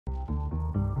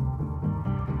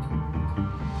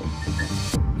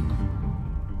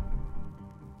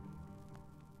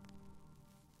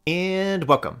And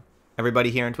welcome, everybody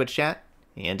here in Twitch chat,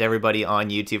 and everybody on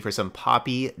YouTube for some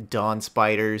Poppy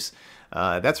Dawnspiders.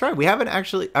 That's right,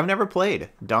 I've never played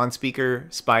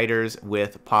Dawnspeaker Spiders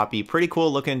with Poppy. Pretty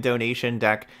cool looking donation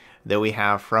deck that we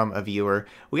have from a viewer.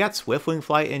 We got Swiftwing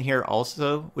Flight in here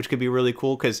also, which could be really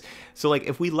cool, because,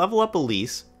 if we level up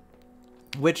Elise,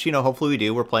 which, hopefully we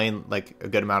do, we're playing, like, a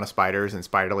good amount of spiders and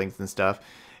spiderlings and stuff.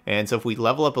 And so if we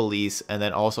level up Elise and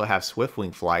then also have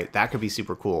Swiftwing Flight, that could be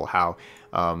super cool, how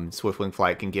Swiftwing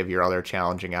Flight can give your other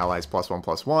challenging allies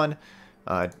 +1/+1.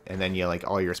 And then, like,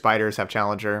 all your spiders have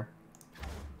Challenger.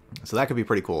 So that could be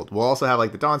pretty cool. We'll also have,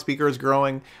 like, the Dawnspeakers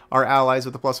growing our allies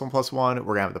with the +1/+1. We're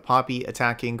going to have the Poppy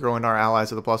attacking, growing our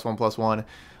allies with the +1/+1.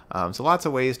 So lots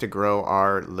of ways to grow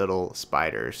our little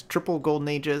spiders. Triple Golden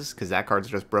Ages, because that card's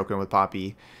just broken with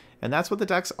Poppy. And that's what the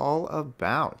deck's all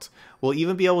about. We'll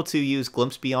even be able to use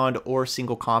Glimpse Beyond or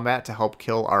Single Combat to help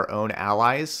kill our own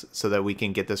allies so that we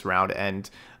can get this round end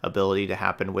ability to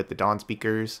happen with the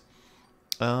Dawnspeakers.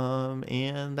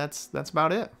 And that's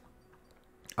about it.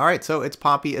 Alright, so it's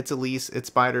Poppy, it's Elise, it's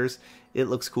Spiders. It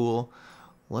looks cool.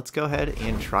 Let's go ahead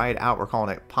and try it out. We're calling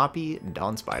it Poppy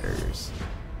Dawnspiders.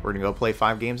 We're going to go play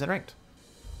 5 games in ranked.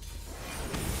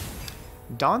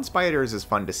 Dawnspiders is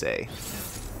fun to say.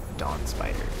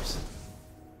 Dawnspiders.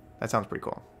 That sounds pretty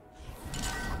cool.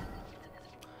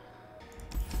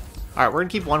 Alright, we're going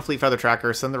to keep one Fleet Feather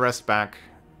Tracker, send the rest back.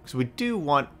 Because we do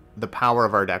want the power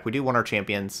of our deck. We do want our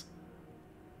champions.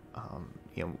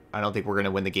 I don't think we're going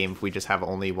to win the game if we just have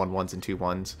only 1/1s and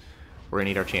 2/1s. We're going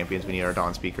to need our champions, we need our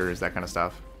Dawnspeakers, that kind of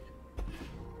stuff.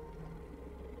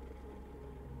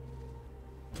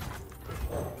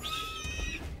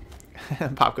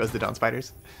 Pop goes the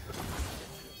Dawnspiders.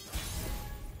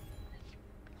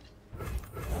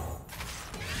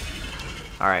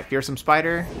 Alright, Fearsome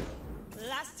Spider.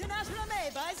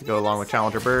 To go along with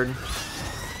Challenger Bird.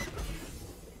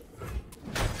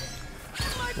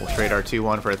 We'll trade our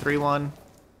 2/1 for a 3/1.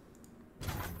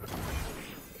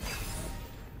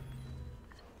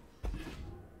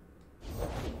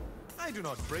 I do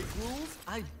not break rules,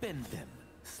 I bend them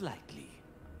slightly.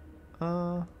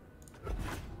 I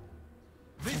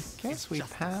guess we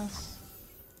pass.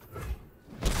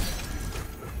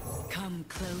 Come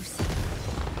close.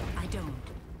 I don't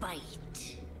bite.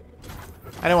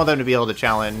 I don't want them to be able to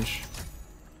challenge.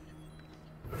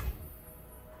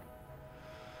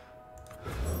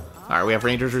 Alright, we have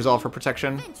Ranger's Resolve for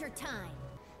protection. Adventure time.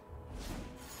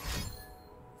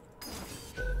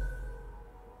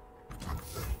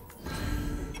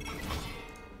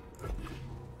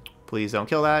 Please don't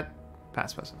kill that.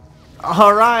 Pass, pass.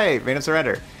 Alright, Vein of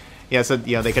Surrender. Yeah, so,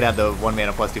 they could have the 1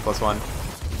 mana +2/+1.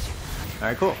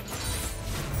 Alright, cool.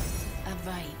 A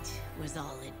bite was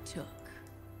all it took.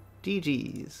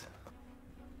 GG's.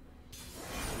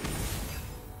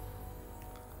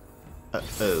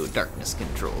 Uh-oh, Darkness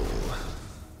Control.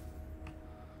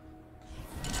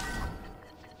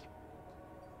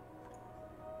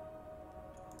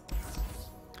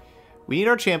 We need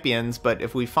our champions, but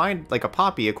if we find, like, a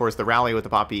Poppy, of course, the rally with the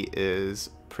Poppy is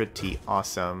pretty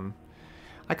awesome.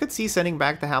 I could see sending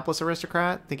back the Hapless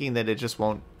Aristocrat, thinking that it just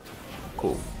won't...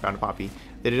 Cool, found a Poppy.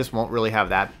 That it just won't really have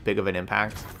that big of an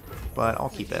impact, but I'll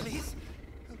keep it.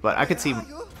 But I could see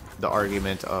the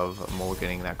argument of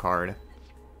mulliganing that card.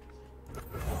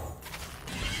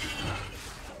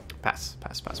 Pass,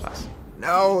 pass, pass, pass.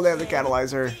 No, they have the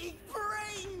Catalyzer.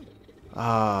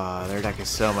 Ah, their deck is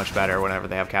so much better whenever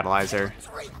they have Catalyzer.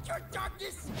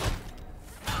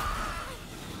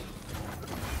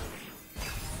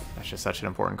 That's just such an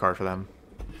important card for them.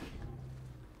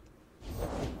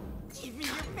 Give me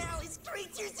your palace,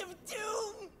 creatures of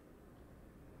doom!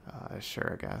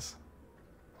 Sure, I guess.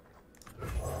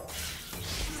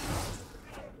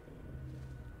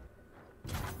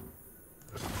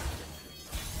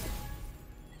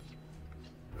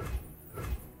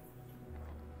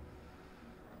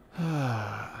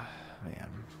 Man.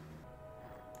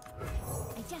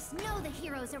 I just know the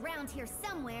hero's around here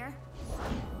somewhere.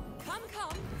 Come,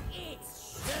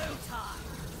 it's showtime!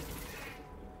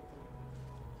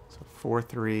 So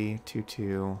 4/3,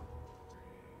 2/2.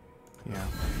 Yeah.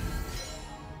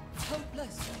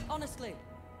 Hopeless, honestly.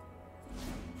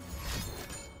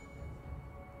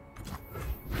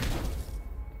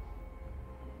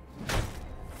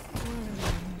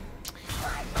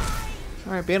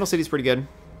 Alright, Bandle City's pretty good.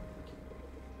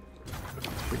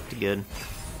 It's pretty good.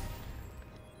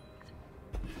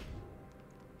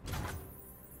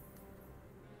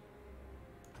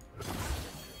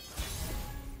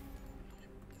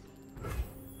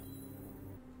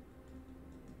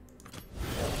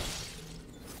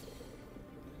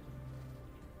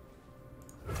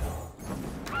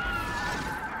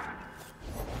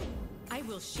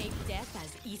 shape death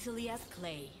as easily as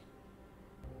clay.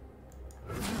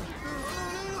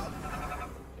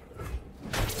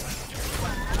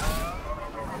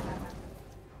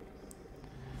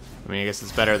 I mean, I guess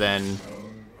it's better than...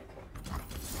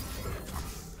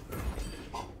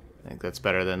 I think that's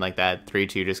better than like that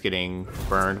 3-2 just getting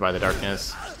burned by the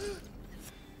darkness.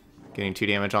 Getting 2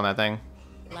 damage on that thing.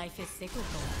 Life is cyclical.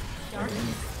 Darkness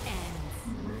ends.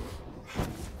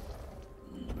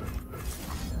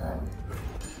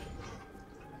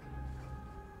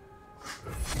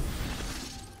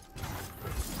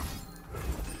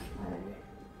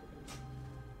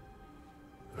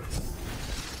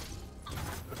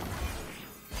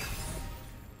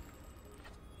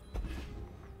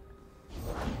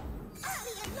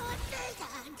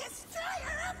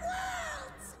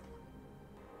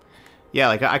 Yeah,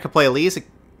 like I could play Elise,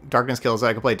 darkness kills it.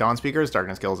 I could play Dawnspiders,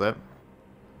 darkness kills it.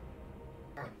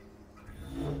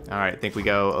 Alright, I think we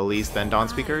go Elise, then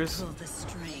Dawnspiders. Pull the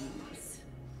strings.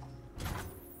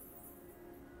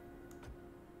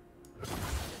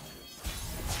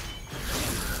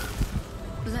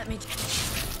 Let me.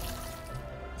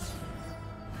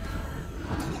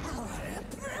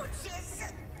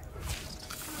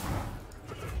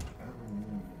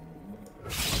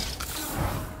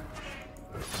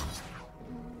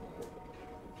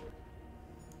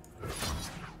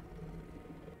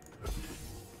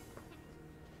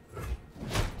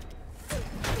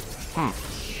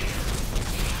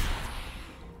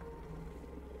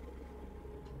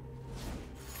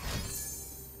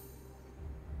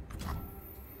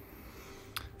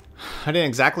 I didn't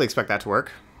exactly expect that to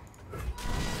work.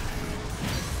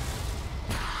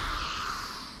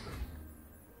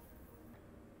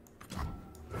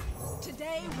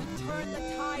 Today we turn the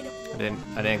tide of war.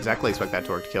 I didn't exactly expect that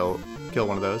to work to kill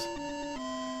one of those.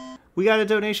 We got a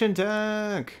donation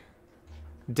deck.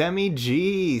 Demi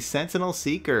G, Sentinel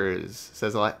Seekers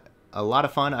says a lot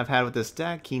of fun I've had with this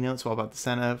deck. Keynotes all about the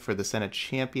Senna for the Senna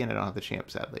champion. I don't have the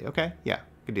champ, sadly. Okay, yeah,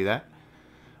 could do that.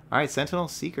 All right, Sentinel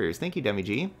Seekers. Thank you, Demi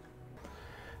G.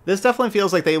 This definitely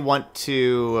feels like they want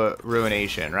to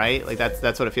Ruination, right? Like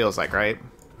that's what it feels like, right?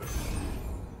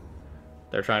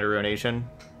 They're trying to Ruination.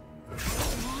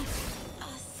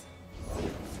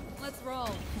 Let's roll.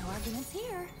 No arguments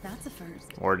here. That's a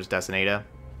first. Or just Decinata.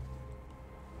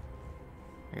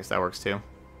 I guess that works too.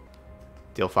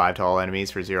 Deal 5 to all enemies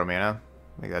for 0 mana.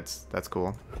 Like that's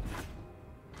cool.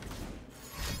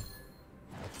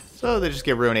 So they just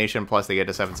get Ruination plus they get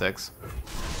to 7/6.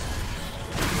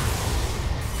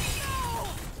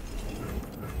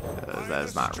 That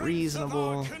is not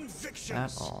reasonable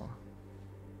at all.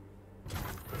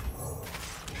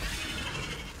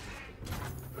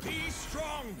 Be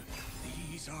strong.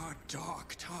 These are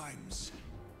dark times.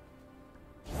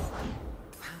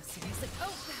 Seriously?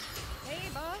 Oh, hey,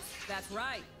 boss. That's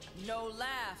right. No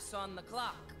laughs on the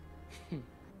clock.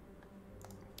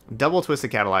 Double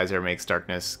Twisted Catalyzer makes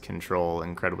Darkness Control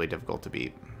incredibly difficult to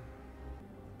beat.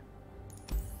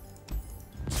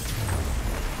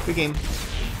 Good game.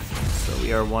 So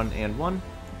we are 1-1.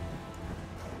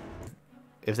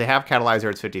 If they have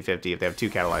Catalyzer, it's 50-50. If they have 2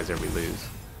 Catalyzer, we lose.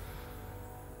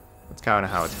 That's kind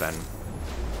of how it's been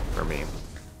for me.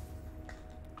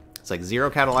 It's like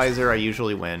 0 Catalyzer, I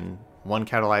usually win. 1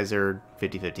 Catalyzer,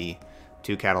 50-50.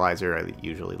 2 Catalyzer, I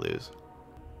usually lose.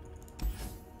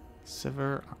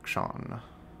 Sivir, Akshan.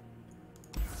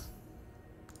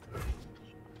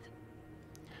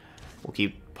 We'll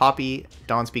keep Poppy,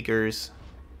 Dawnspiders.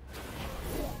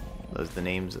 Those are the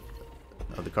names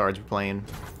of the cards we're playing.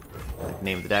 Like the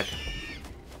name of the deck.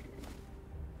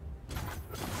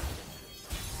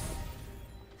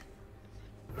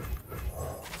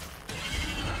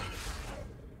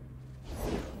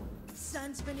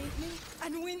 Sun's beneath me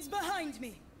and wind's behind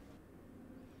me.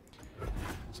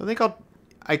 So I think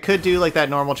I could do like that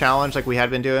normal challenge like we had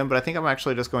been doing, but I think I'm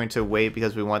actually just going to wait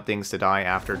because we want things to die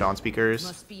after Dawnspiders.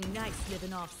 Must be nice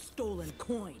living off stolen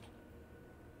coin.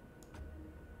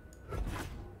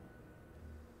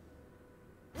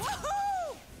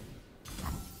 Woohoo!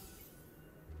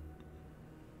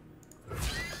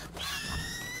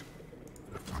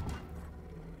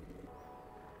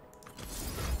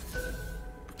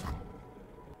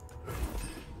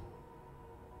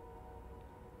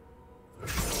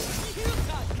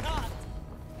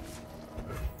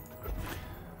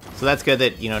 So that's good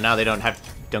that, you know, now they don't get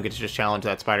to just challenge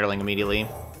that Spiderling immediately.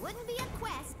 Wouldn't be a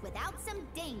quest without some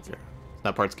danger.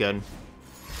 That part's good.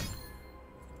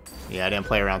 Yeah, I didn't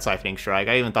play around Siphoning Strike.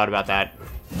 I even thought about that.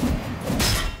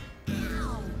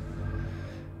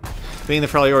 Being the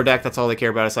Freljord deck, that's all they care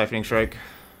about is Siphoning Strike.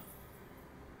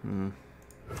 I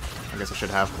guess I should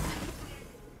have.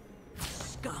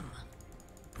 Scum.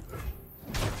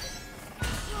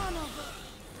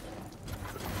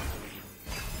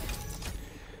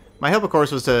 My hope, of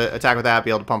course, was to attack with that,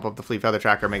 be able to pump up the Fleet Feather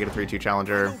Tracker, make it a 3-2 I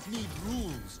challenger. don't need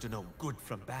rules to know good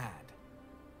from bad.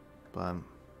 But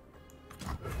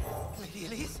Lady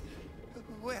Elise,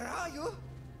 where are you?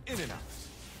 In and out.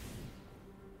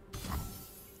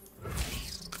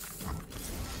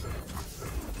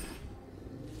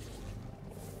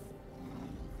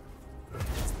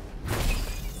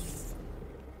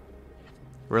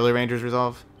 really, Rangers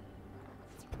resolve?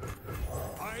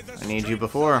 I need you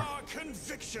before. Our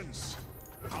convictions.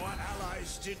 Our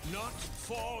allies did not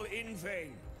fall in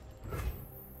vain.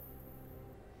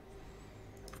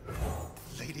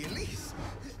 Lady Elise,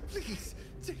 please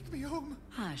take me home.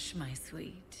 Hush, my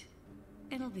sweet.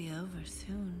 It'll be over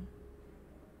soon.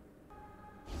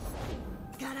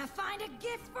 Gotta find a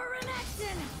gift for an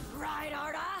action, right,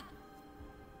 Arda?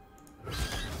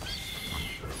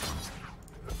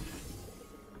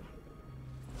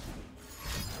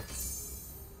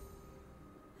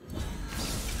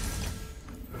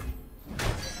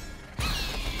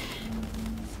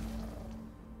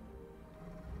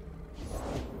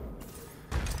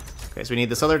 Okay, so we need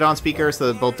this other Dawn Speaker so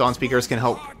that both Dawn Speakers can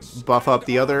help buff up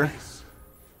the other.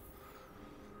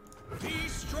 Be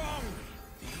strong.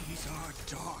 These are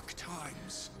dark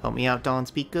times. Help me out, Dawn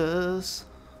Speakers.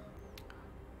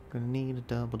 Gonna need a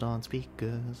double Dawn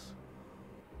Speakers.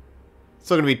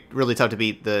 Still gonna be really tough to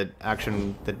beat the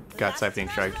Akshan that got Siphoning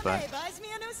Striked, but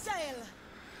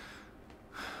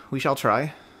we shall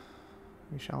try.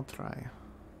 We shall try.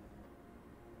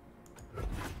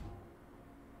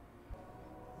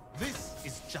 This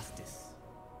is justice.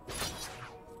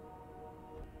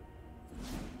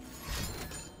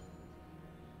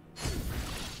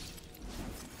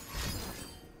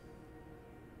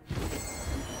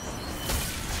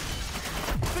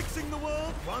 Fixing the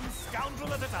world one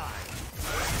scoundrel at a time.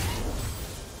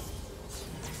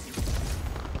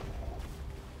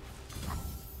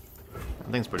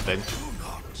 That thing's pretty big. Do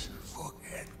not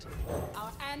forget.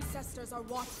 Our ancestors are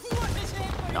watching.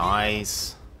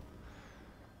 Nice.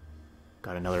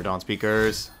 Got another Dawn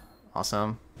Speakers.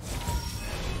 Awesome.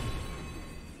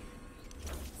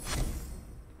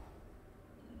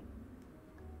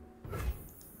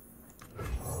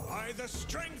 By the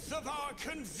strength of our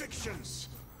convictions.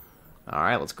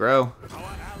 Alright, let's grow.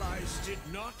 Our allies did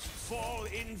not fall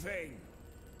in vain.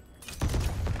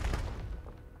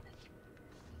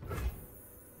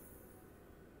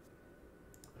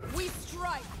 We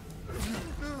strike.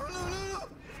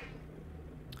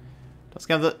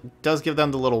 Does give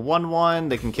them the little 1/1.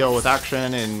 They can kill with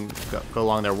action and go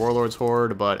along their Warlord's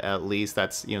Horde, but at least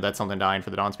that's that's something dying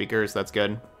for the Dawn Speakers. That's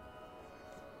good.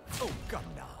 Oh, come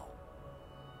now.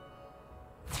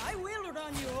 I will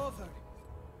run you over.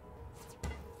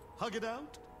 Hug it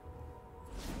out.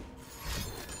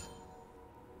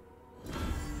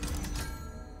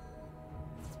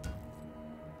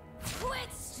 Quit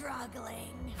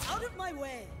struggling. Out of my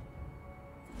way.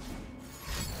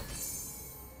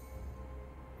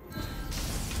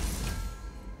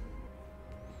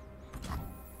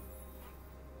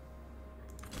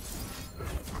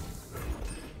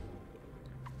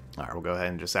 Alright, we'll go ahead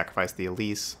and just sacrifice the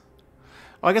Elise.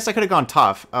 Oh, I guess I could have gone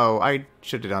tough. Oh, I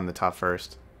should have done the tough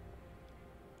first.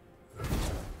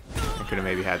 I could have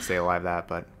maybe had Stay Alive that,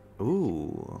 but...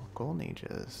 Ooh, Golden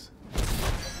Ages.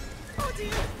 Oh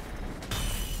dear.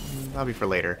 That'll be for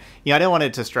later. Yeah, I didn't want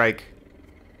it to strike.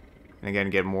 And again,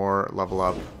 get more level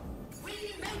up.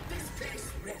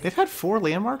 They've had 4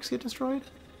 landmarks get destroyed?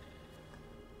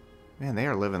 Man, they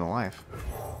are living the life.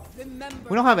 Remember.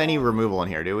 We don't have any removal in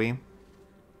here, do we?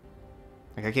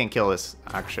 Like, I can't kill this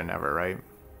Akshan ever, right?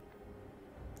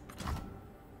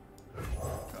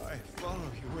 I follow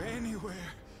you anywhere.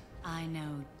 I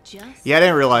know just. Yeah, I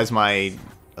didn't realize my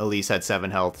Elise had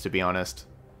 7 health, to be honest.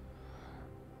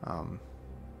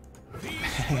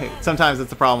 Sometimes it's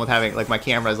the problem with having, like, my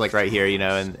camera's, like, right here, you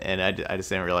know, and I just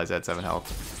didn't realize I had 7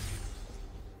 health.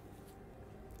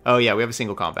 Oh, yeah, we have a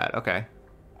single combat. Okay.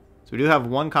 So we do have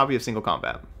 1 copy of single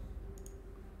combat.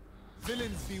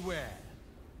 Villains beware.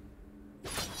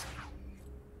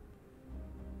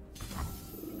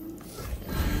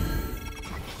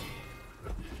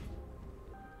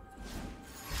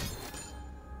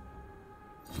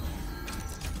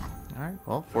 Alright,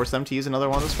 well, force them to use another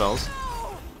one of the spells.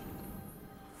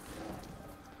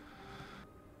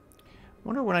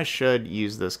 Wonder when I should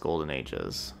use this Golden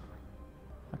Ages.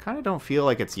 I kind of don't feel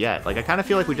like it's yet. Like, I kind of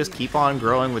feel like we just keep on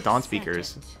growing with Dawn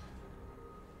Speakers.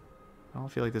 I don't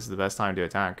feel like this is the best time to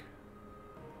attack.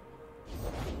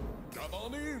 Come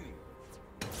on in.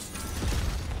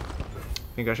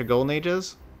 Think I should Golden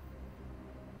Ages?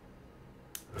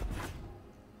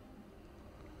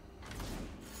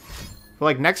 But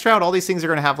like next round, all these things are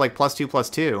gonna have like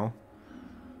 +2/+2.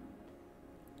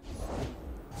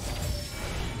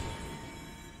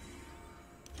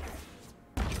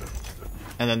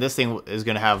 And then this thing is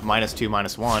gonna have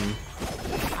 -2/-1.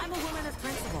 I'm a woman of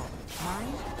principle.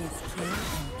 Mine is kill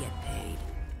and get paid.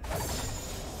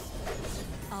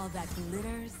 All that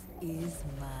glitters is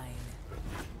mine.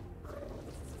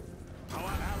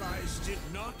 Our allies did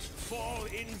not fall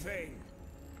in vain.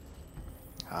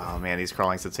 Oh man, these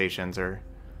crawling sensations are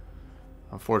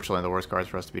unfortunately the worst cards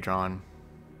for us to be drawn.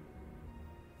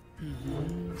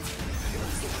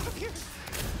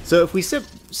 So if we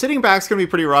sitting back's gonna be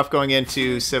pretty rough going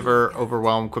into Sivir,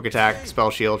 Overwhelm, Quick Attack, Spell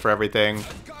Shield for everything.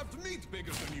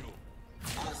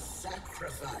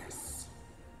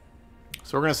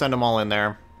 So we're gonna send them all in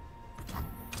there.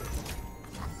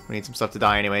 We need some stuff to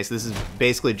die anyway, so this is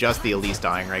basically just the Elise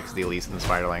dying, right? Because the Elise and the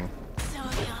Spiderling.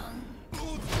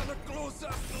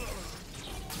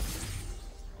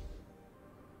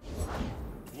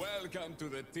 Welcome to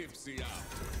the tipsy hour.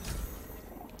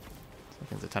 I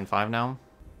think it's a 10-5 now.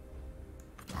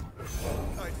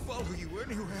 I'd follow you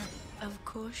anywhere. Of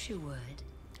course you would.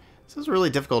 This is really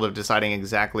difficult of deciding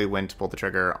exactly when to pull the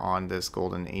trigger on this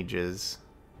Golden Ages.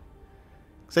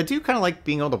 Because I do kind of like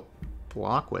being able to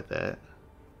block with it.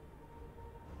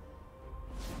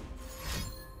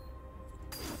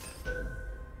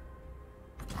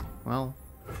 Well.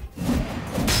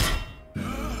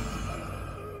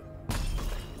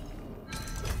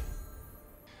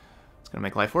 It's going to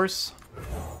make life worse.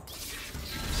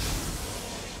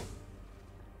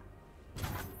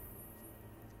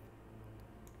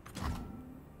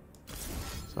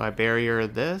 So I barrier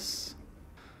this.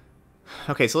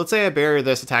 Okay, so let's say I barrier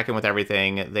this, attacking with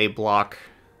everything. They block.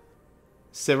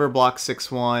 Sivir blocks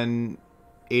 6/1.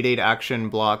 8/8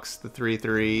 Akshan blocks the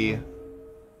 3/3.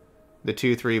 The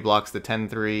 2/3 blocks the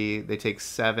 10/3. They take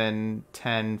 7,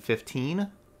 10,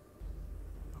 15.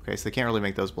 Okay, so they can't really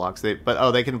make those blocks. But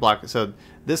oh, they can block. So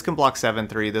this can block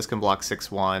 7/3. This can block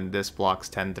 6/1. This blocks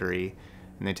 10/3,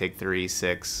 and they take 3,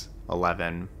 6,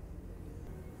 11.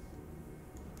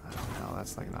 I don't know.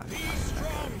 That's like not even that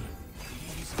good.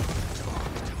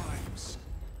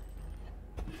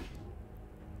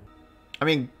 I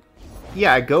mean,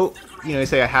 yeah, I go. You know, you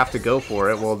say I have to go for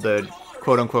it. Well, the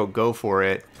quote-unquote go for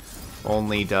it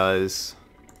only does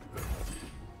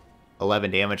 11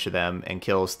 damage to them and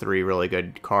kills 3 really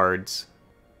good cards.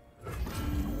 And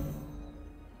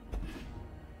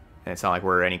it's not like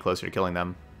we're any closer to killing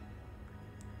them.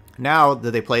 Now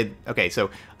that they played... Okay, so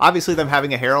obviously them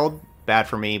having a Herald, bad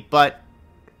for me, but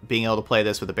being able to play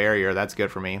this with a barrier, that's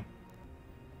good for me.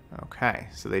 Okay,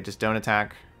 so they just don't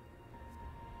attack.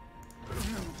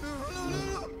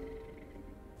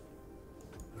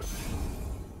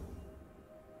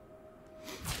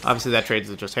 Obviously that trades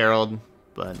with just Herald,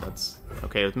 but that's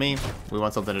okay with me. We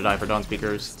want something to die for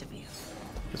Dawnspeakers.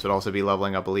 This would also be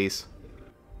leveling up Elise.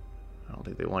 I don't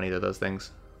think they want either of those things.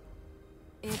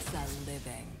 It's a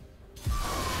living.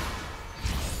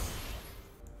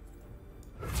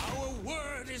 Our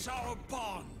word is our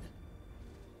bond.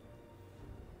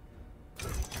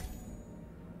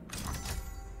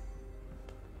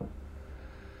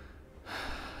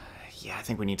 Yeah, I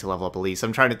think we need to level up Elise.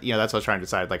 I'm trying to, you know, that's what I was trying to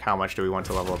decide, like, how much do we want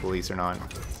to level up Elise or not.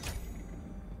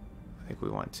 I think we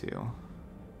want to.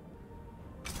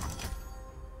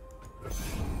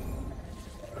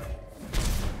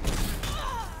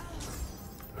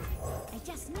 I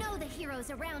just know the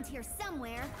hero's around here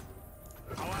somewhere.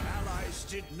 Our allies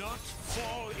did not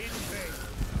fall in vain.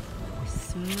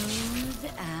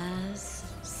 Smooth as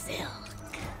silk.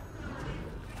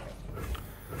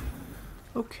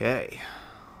 Okay.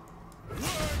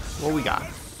 What we got?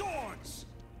 Swords.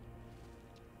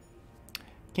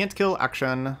 Can't kill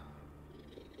Akshan.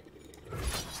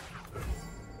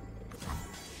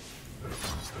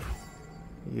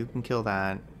 You can kill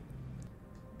that.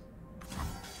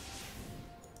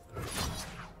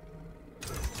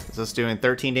 Is this doing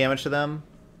 13 damage to them?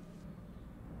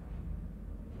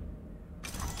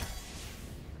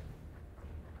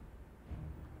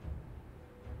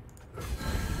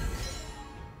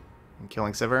 I'm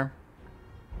killing Sivir.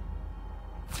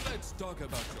 Let's talk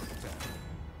about your attack.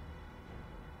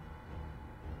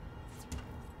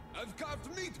 I've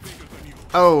carved meat bigger than you.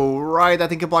 Oh, right, that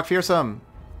thing can block Fearsome.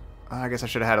 I guess I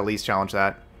should have had Elise challenge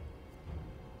that.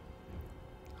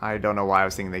 I don't know why I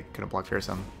was thinking they couldn't block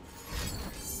Fearsome.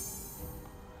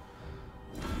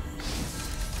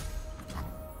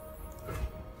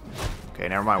 Okay,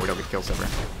 never mind, we don't get to kill Sivir.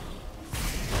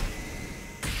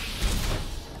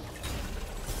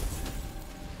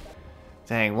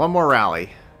 Dang, one more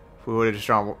rally. If we would have just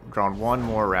drawn one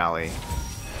more rally,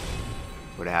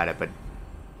 would have had it, but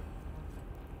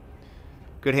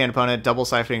Good hand opponent, double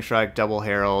Siphoning Strike, double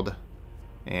Herald,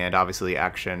 and obviously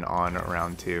Akshan on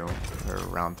round 2, or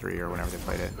round 3, or whenever they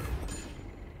played it.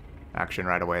 Akshan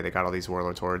right away, they got all these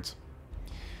Warlord Swords.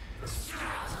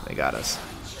 They got us.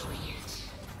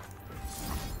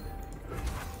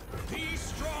 Be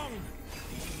strong.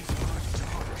 These are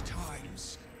dark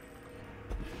times.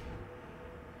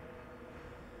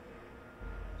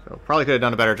 So probably could have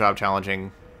done a better job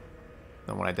challenging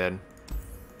than what I did.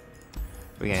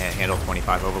 We can handle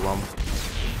 25 Overwhelm.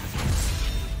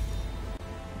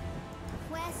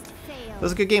 Quest failed. That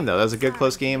was a good game, though. That was a good,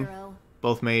 close game. Hero.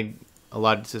 Both made a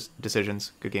lot of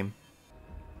decisions. Good game.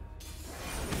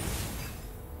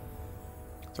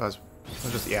 So I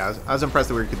was impressed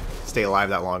that we could stay alive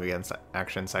that long against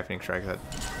Akshan Siphoning Strike. That's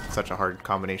such a hard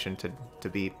combination to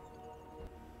beat.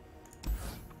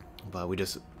 But we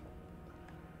just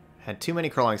had too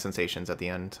many crawling sensations at the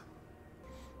end.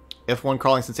 If one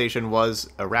crawling sensation was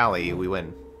a rally, we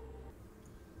win.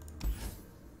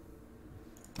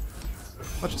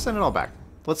 Let's just send it all back.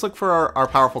 Let's look for our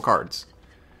powerful cards.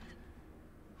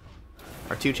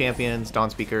 Our 2 champions,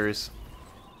 Dawnspeakers.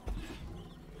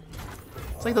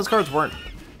 It's like those cards weren't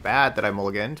bad that I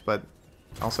mulliganed, but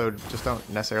also just don't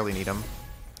necessarily need them.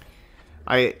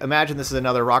 I imagine this is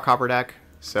another Rockhopper deck,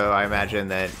 so I imagine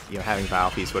that, you know, having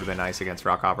Vile Feast would have been nice against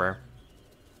Rockhopper.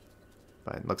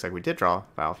 But it looks like we did draw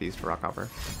Vile Feast for Rockhopper.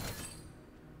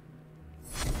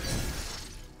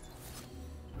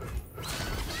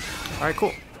 Alright,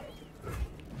 cool.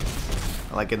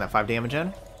 I like getting that 5 damage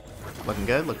in. Looking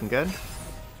good, looking good.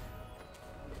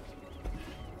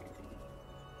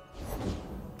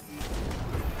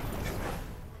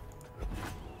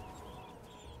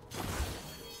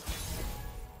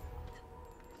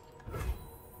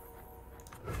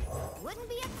 Wouldn't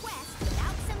be a quest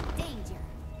without some danger.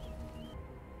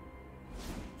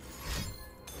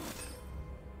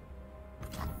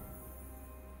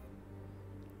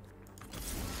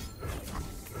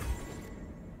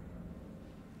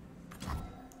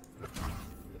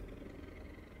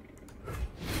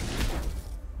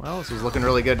 Well, this was looking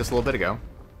really good just a little bit ago.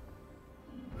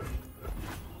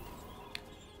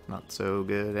 Not so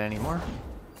good anymore.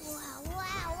 Wow,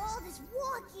 all this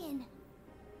walking.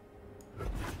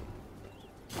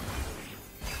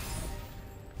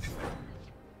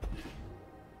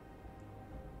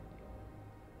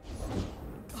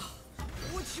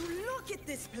 Would you look at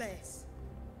this place?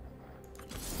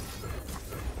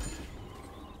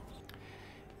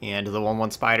 And the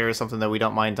 1/1 Spider is something that we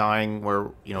don't mind dying,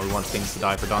 where, you know, we want things to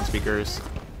die for Dawnspeakers.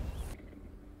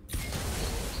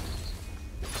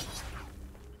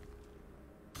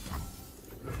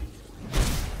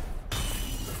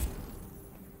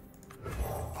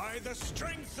 By the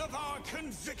strength of our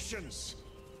convictions.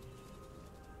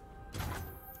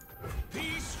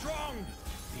 Be strong.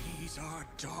 These are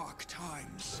dark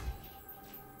times.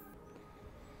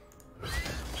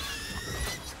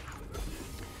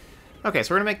 Okay,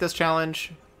 so we're gonna make this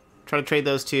challenge. Try to trade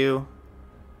those 2.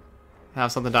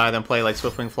 Have something die, then play like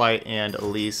Swiftwing Flight and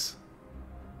Elise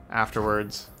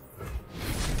afterwards.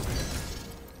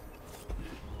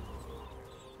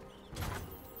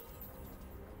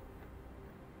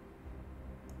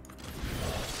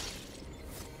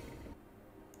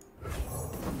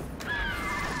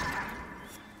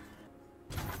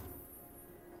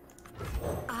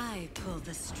 I pull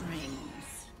the strings.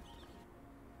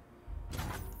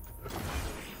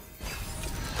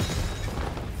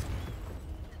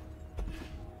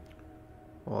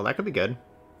 Well, that could be good.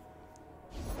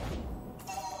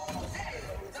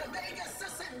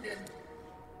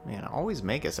 Man, always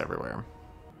make us everywhere.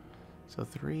 So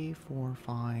 3, 4,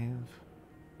 5.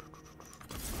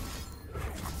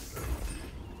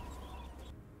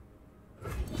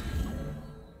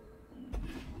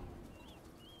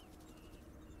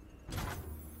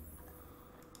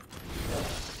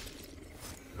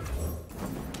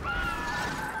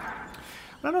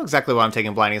 I don't know exactly why I'm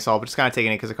taking Blinding Assault, but just kind of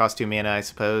taking it because it costs 2 mana, I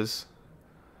suppose.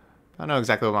 I don't know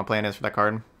exactly what my plan is for that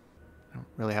card. I don't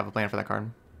really have a plan for that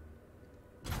card.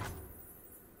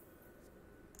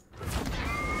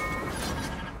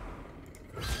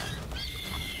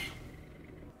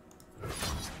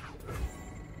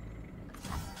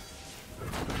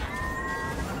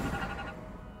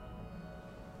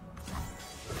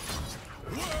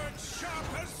 Words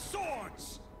sharp as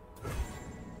swords.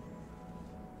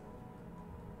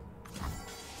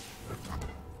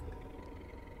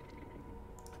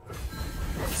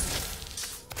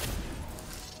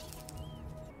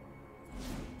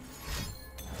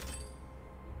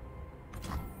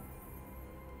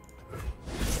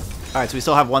 Alright, so we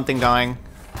still have one thing dying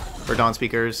for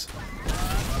Dawnspeakers.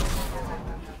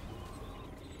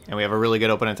 And we have a really good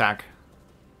open attack.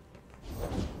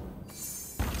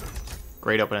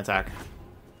 Great open attack.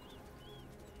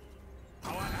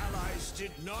 Our allies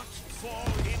did not fall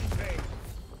in vain.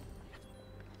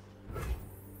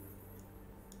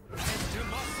 And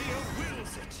Demacia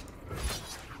wills it.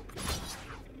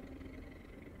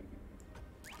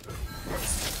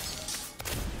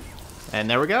 And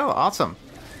there we go. Awesome.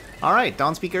 All right,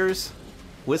 Dawnspeakers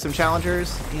with some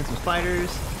challengers and some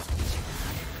spiders.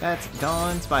 That's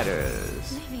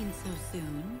Dawnspiders. Leaving so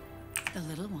soon, the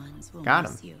little ones will Got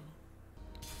miss 'em. you.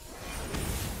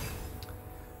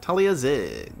 Taliyah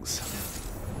Ziggs.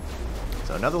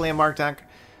 So another landmark deck.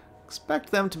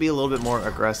 Expect them to be a little bit more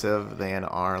aggressive than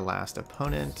our last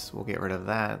opponent. We'll get rid of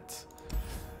that.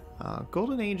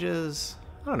 Golden Ages.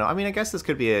 I don't know. I mean, I guess this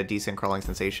could be a decent crawling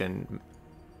sensation.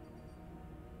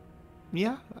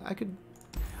 Yeah, I could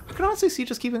honestly see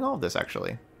just keeping all of this,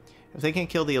 actually. If they can't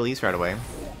kill the Elise right away.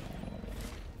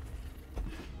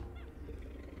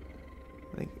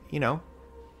 Like, you know,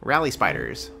 Rally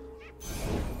Spiders.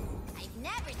 I've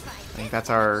never tried I think that's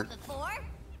our before.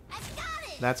 I've got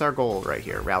it. that's our goal right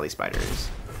here, Rally Spiders.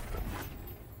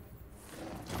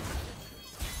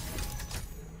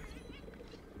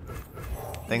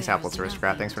 Thanks, There's Apples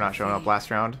Aristocrat. Thanks for not showing up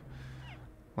last round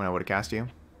when I would have cast you.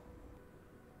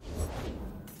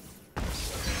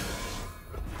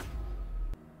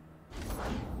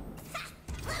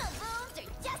 Little booms are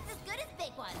just as good as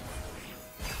big ones.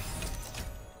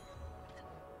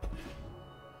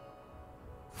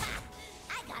 Ha!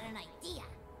 I got an idea.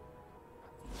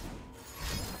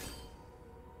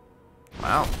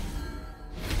 Wow.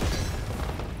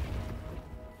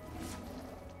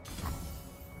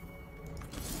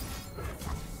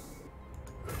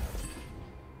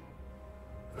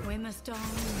 We must all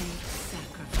make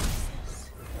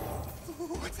sacrifices.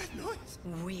 What's that noise?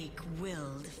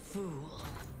 Weak-willed fool.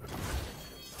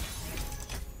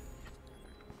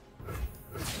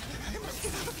 I must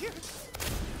get out of here.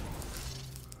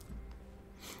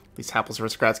 These Apples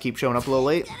Aristocrats keep showing up a little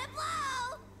late. Gonna blow.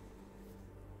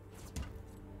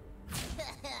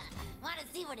 Wanna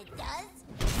see what it does?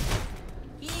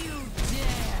 You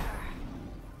dare!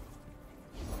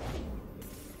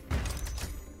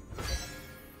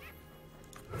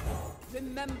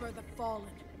 Remember the fallen.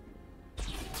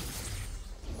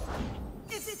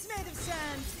 If it's made of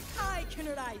sand, I can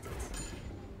ride it.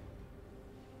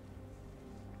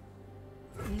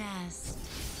 Nest.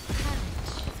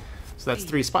 So that's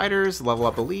 3 spiders, level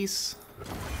up Elise.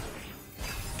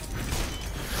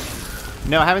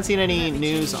 No, I haven't seen any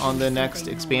news on the next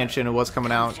expansion of what's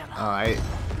coming out. I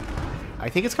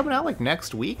think it's coming out like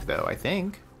next week though, I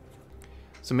think.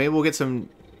 So maybe we'll get some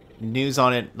news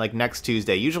on it like next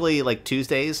Tuesday. Usually like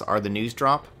Tuesdays are the news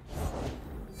drop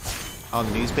on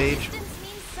the news page. Distance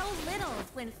means so little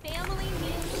when family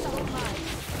means so much.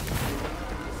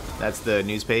 That's the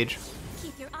news page.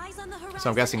 Keep your eyes on the horizon.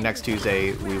 So I'm guessing next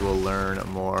Tuesday we will learn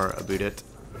more about it.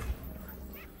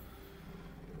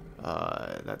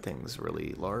 That thing's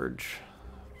really large.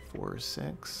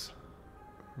 4-6.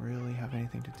 Really have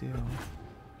anything to do?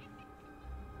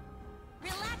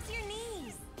 Relax your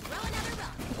knees. Throw another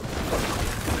rock.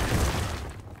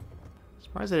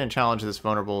 Surprised I didn't challenge this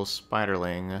vulnerable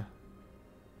spiderling.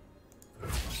 You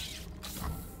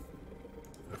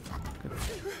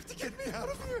have to get me out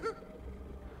of here.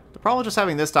 The problem with just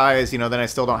having this die is, you know, then I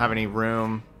still don't have any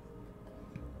room.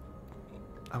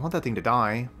 I want that thing to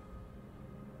die.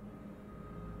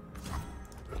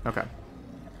 Okay.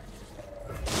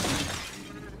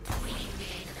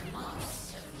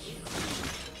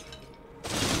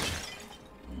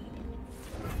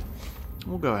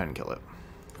 We'll go ahead and kill it.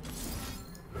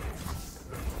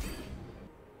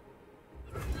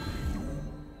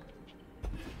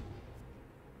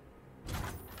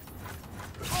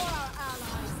 All our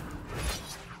allies.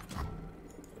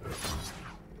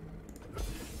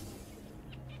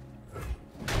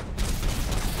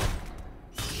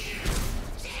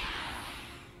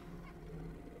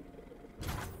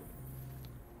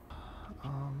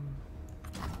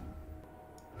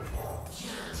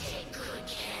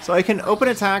 So I can open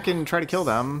attack and try to kill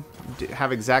them,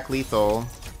 have exact lethal,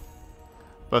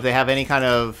 but if they have any kind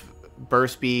of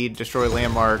burst speed, destroy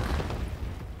landmark,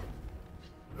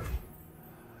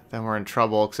 then we're in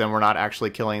trouble, because then we're not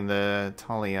actually killing the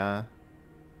Taliyah.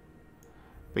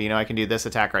 But you know, I can do this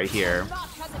attack right here. Not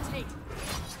hesitate.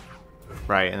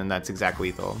 Right, and then that's exact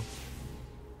lethal.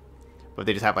 But if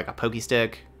they just have like a pokey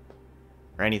stick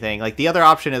or anything. Like the other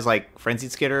option is like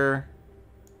Frenzied Skitter.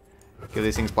 Give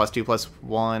these things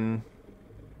 +2/+1,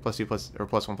 +2 plus or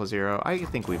 +1/+0. I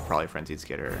think we've probably Frenzied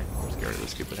Skitter. Just get rid of the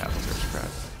stupid Apples Aristocrat.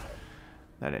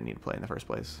 That didn't need to play in the first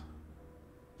place.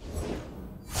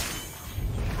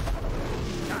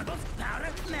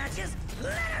 matches.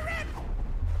 Let her rip!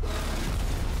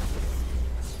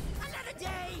 Another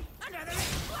day, another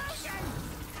explosion!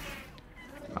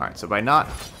 Alright, so by not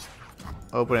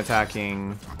open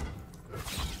attacking...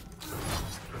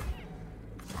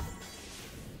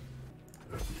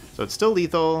 So it's still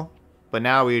lethal, but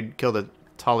now we'd kill the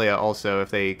Taliyah also if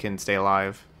they can stay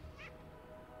alive.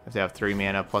 If they have 3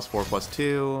 mana, +4,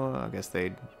 +2, I guess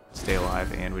they'd stay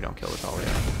alive, and we don't kill the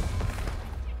Taliyah.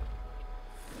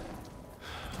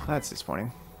 That's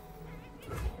disappointing.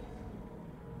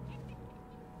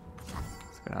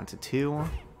 Let's go down to 2.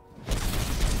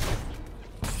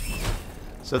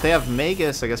 So if they have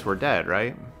Magus, I guess we're dead,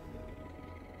 right?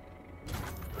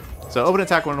 So open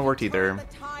attack wouldn't have worked either.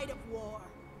 The tide of war.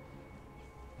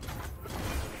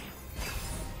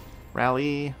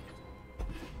 Rally.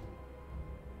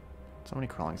 So many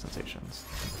crawling sensations.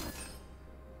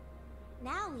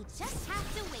 Now we just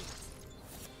have to wait.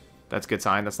 That's a good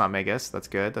sign. That's not Magus. That's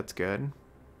good. That's good.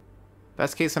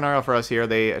 Best case scenario for us here,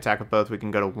 they attack with both. We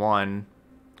can go to 1.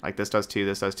 Like this does 2,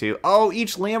 this does 2. Oh,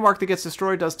 each landmark that gets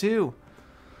destroyed does 2.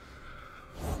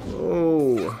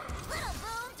 Oh. Little booms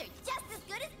are just as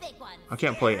good as big ones. I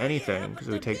can't play anything because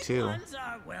we take Big 2. ones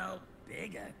are, well,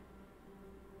 bigger.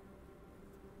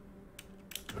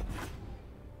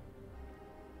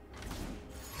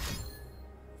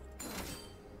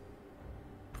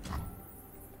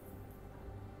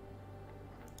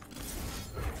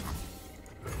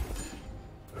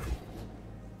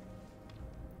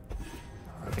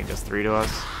 I think does 3 to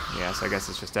us. Yeah, so I guess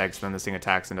it's just eggs. Then this thing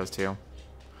attacks and does 2.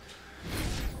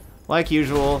 Like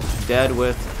usual, dead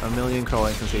with a million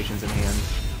crawling sensations in hand.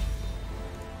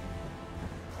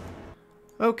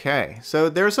 Okay, so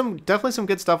there's definitely some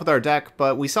good stuff with our deck,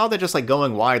 but we saw that just like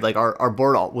going wide, like our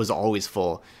board was always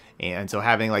full, and so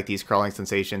having like these crawling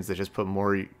sensations that just put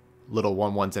more little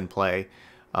 1/1s in play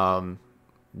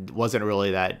wasn't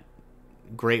really that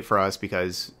great for us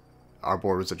because our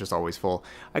board was just always full.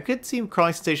 I could see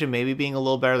Crawling Sensation maybe being a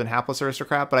little better than Hapless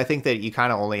Aristocrat, but I think that you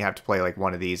kind of only have to play like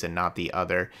one of these and not the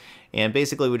other. And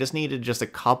basically we just needed just a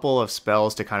couple of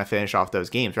spells to kind of finish off those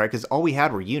games, right? Because all we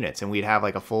had were units, and we'd have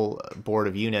like a full board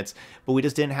of units, but we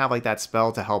just didn't have like that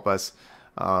spell to help us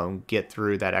get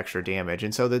through that extra damage.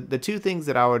 And so the 2 things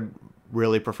that I would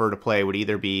really prefer to play would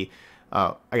either be,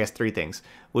 I guess 3 things.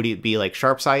 Would it be like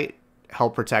Sharp Sight,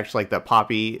 help protect like the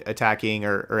Poppy attacking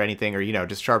or anything, or you know,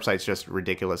 just Sharp Sight's just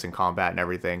ridiculous in combat and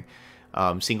everything.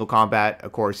 Single combat,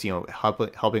 of course, you know,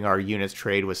 helping our units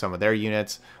trade with some of their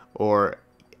units, or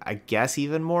I guess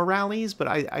even more rallies, but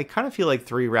I kind of feel like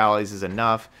 3 rallies is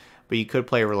enough, but you could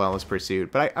play Relentless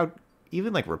Pursuit, but I would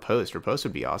even like Riposte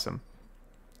would be awesome.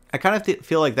 I kind of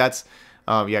feel like that's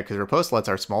yeah, because Riposte lets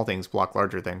our small things block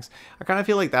larger things. I kind of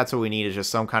feel like that's what we need, is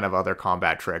just some kind of other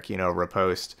combat trick, you know,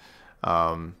 Riposte,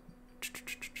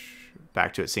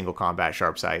 back to it, single combat,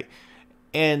 Sharp Sight,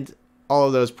 and all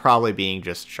of those probably being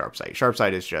just Sharp Sight. Sharp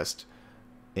Sight is just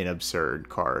an absurd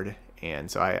card, and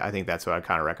so I think that's what I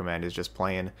kind of recommend, is just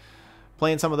playing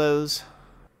some of those.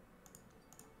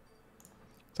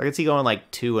 So I could see going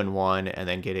like 2 and 1 and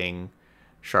then getting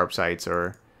Sharp Sights,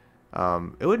 or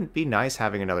it wouldn't be nice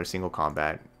having another single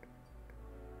combat.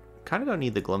 Kind of don't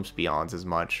need the Glimpse Beyonds as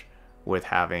much with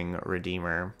having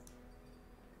Redeemer.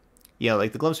 You know,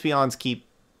 like the Glimpse Beyonds keep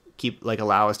like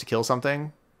allow us to kill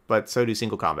something, but so do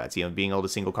single combats. You know, being able to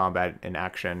single combat an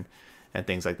action and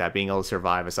things like that, being able to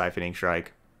survive a Siphoning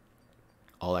Strike,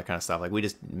 all that kind of stuff. Like we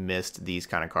just missed these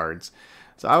kind of cards.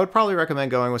 So I would probably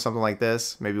recommend going with something like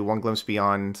this. Maybe 1 Glimpse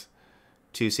Beyond,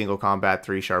 2 single combat,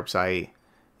 3 Sharp Sight,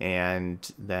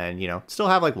 and then, you know, still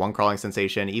have like 1 Crawling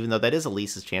Sensation, even though that is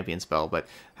Elise's champion spell, but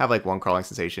have like 1 Crawling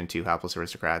Sensation, 2 Hapless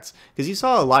Aristocrats. Because you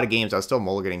saw a lot of games, I was still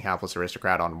mulliganing Hapless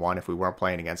Aristocrat on 1 if we weren't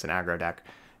playing against an aggro deck.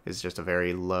 It's just a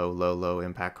very low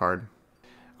impact card.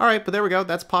 Alright, but there we go.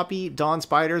 That's Poppy,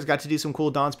 Dawnspiders. Got to do some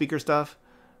cool Dawnspeaker stuff.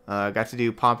 Got to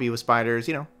do Poppy with Spiders,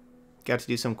 you know. Got to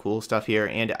do some cool stuff here,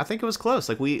 and I think it was close.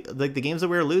 Like the games that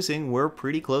we were losing were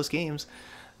pretty close games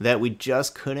that we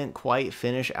just couldn't quite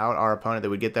finish out our opponent,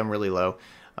 that would get them really low.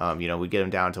 You know, we'd get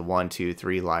them down to 1, 2,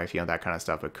 3 life, you know, that kind of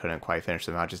stuff, but couldn't quite finish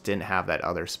them out. Just didn't have that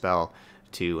other spell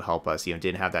to help us, you know,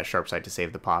 didn't have that Sharp Sight to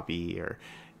save the Poppy, or,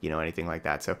 you know, anything like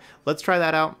that. So let's try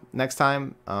that out next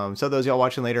time. So those of y'all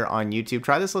watching later on YouTube,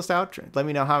 try this list out. Let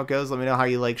me know how it goes. Let me know how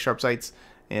you like Sharp Sights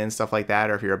and stuff like that,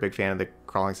 or if you're a big fan of the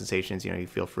Crawling Sensations, you know, you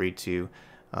feel free to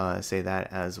say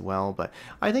that as well. But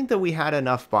I think that we had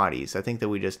enough bodies. I think that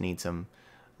we just need some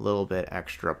little bit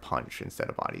extra punch instead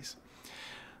of bodies.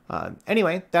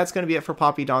 Anyway, that's going to be it for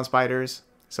Poppy Dawnspiders.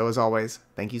 So as always,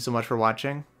 thank you so much for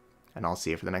watching, and I'll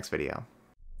see you for the next video.